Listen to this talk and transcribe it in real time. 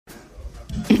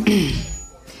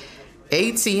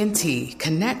AT&T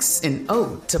connects an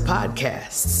ode to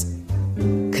podcasts.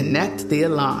 Connect the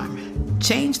alarm.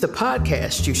 Change the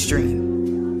podcast you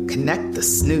stream. Connect the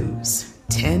snooze.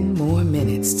 10 more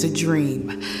minutes to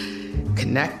dream.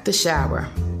 Connect the shower.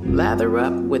 Lather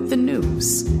up with the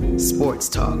news. Sports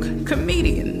talk,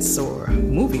 comedians, or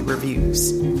movie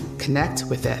reviews. Connect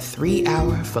with that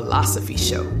 3-hour philosophy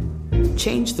show.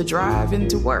 Change the drive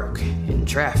into work in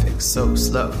traffic so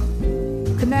slow.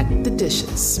 Connect the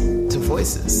dishes to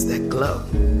voices that glow.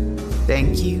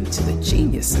 Thank you to the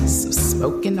geniuses of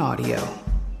spoken audio.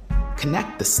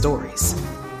 Connect the stories.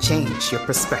 Change your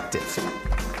perspective.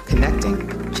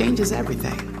 Connecting changes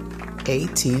everything.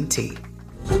 AT&T.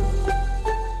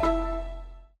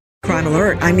 Crime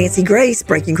Alert, I'm Nancy Grace.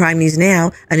 Breaking crime news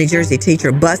now. A New Jersey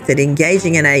teacher busted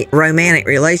engaging in a romantic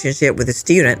relationship with a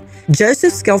student.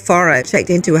 Joseph Scalfaro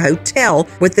checked into a hotel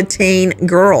with the teen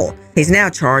girl. He's now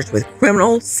charged with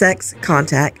criminal sex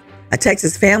contact. A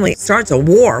Texas family starts a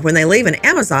war when they leave an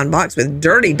Amazon box with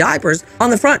dirty diapers on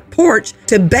the front porch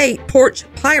to bait porch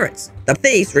pirates. The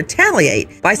thieves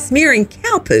retaliate by smearing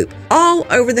cow poop all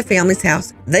over the family's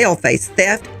house. They'll face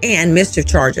theft and mischief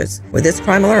charges. With this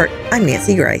Crime Alert, I'm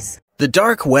Nancy Grace. The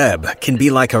dark web can be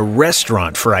like a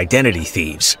restaurant for identity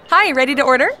thieves. Hi, ready to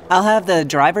order? I'll have the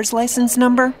driver's license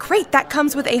number. Great, that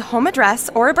comes with a home address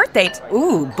or a birth date.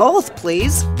 Ooh, both,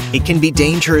 please. It can be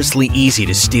dangerously easy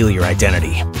to steal your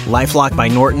identity. LifeLock by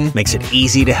Norton makes it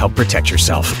easy to help protect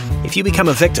yourself. If you become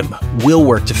a victim, we'll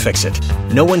work to fix it.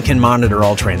 No one can monitor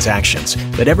all transactions,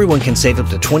 but everyone can save up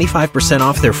to 25%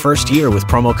 off their first year with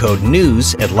promo code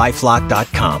NEWS at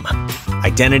LifeLock.com.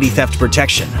 Identity theft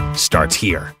protection starts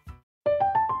here.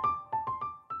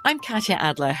 I'm Katya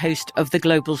Adler, host of The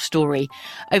Global Story.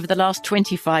 Over the last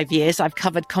 25 years, I've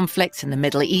covered conflicts in the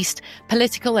Middle East,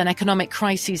 political and economic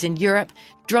crises in Europe,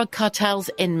 drug cartels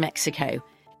in Mexico.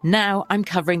 Now I'm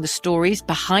covering the stories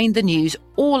behind the news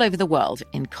all over the world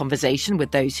in conversation with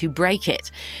those who break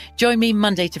it. Join me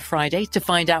Monday to Friday to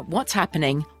find out what's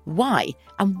happening, why,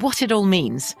 and what it all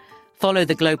means. Follow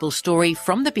The Global Story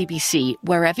from the BBC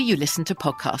wherever you listen to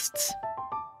podcasts.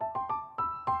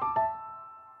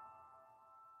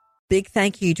 Big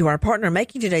thank you to our partner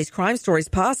making today's crime stories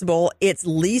possible. It's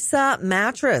Leesa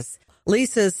Mattress.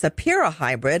 Leesa's Sapira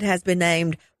Hybrid has been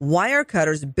named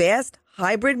Wirecutter's best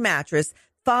hybrid mattress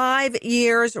 5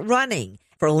 years running.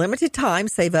 For a limited time,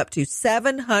 save up to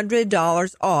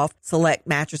 $700 off select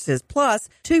mattresses plus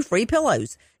 2 free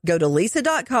pillows. Go to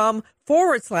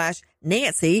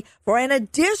Leesa.com/Nancy for an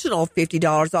additional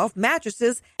 $50 off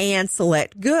mattresses and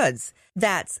select goods.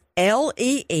 That's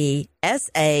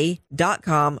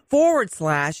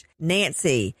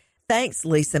LEESA.com/Nancy. Thanks,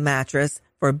 Leesa Mattress,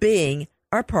 for being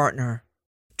our partner.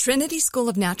 Trinity School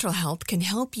of Natural Health can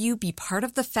help you be part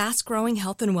of the fast-growing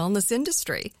health and wellness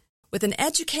industry. With an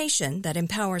education that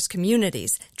empowers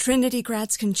communities, Trinity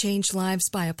grads can change lives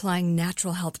by applying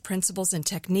natural health principles and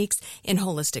techniques in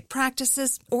holistic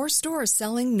practices or stores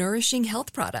selling nourishing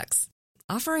health products.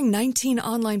 Offering 19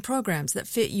 online programs that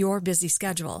fit your busy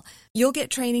schedule, you'll get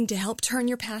training to help turn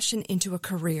your passion into a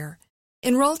career.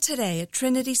 Enroll today at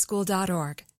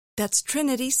trinityschool.org. That's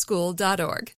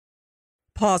trinityschool.org.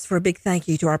 Pause for a big thank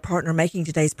you to our partner making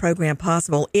today's program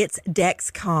possible. It's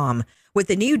Dexcom. With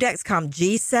the new Dexcom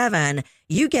G7,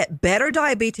 you get better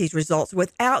diabetes results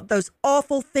without those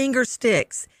awful finger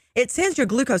sticks. It sends your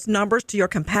glucose numbers to your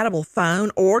compatible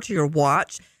phone or to your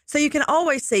watch, so you can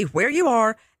always see where you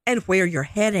are and where you're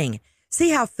heading. See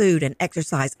how food and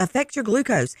exercise affect your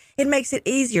glucose. It makes it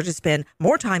easier to spend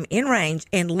more time in range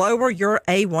and lower your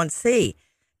A1C.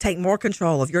 Take more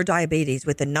control of your diabetes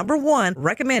with the #1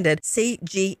 recommended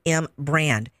CGM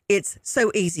brand. It's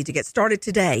so easy to get started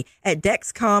today at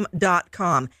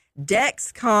Dexcom.com.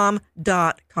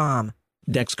 Dexcom.com.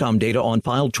 Dexcom data on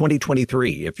file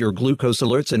 2023. If your glucose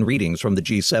alerts and readings from the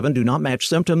G7 do not match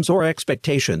symptoms or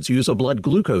expectations, use a blood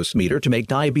glucose meter to make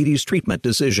diabetes treatment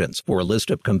decisions. For a list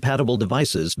of compatible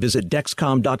devices, visit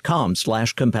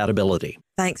Dexcom.com/compatibility.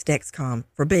 Thanks, Dexcom,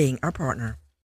 for being our partner.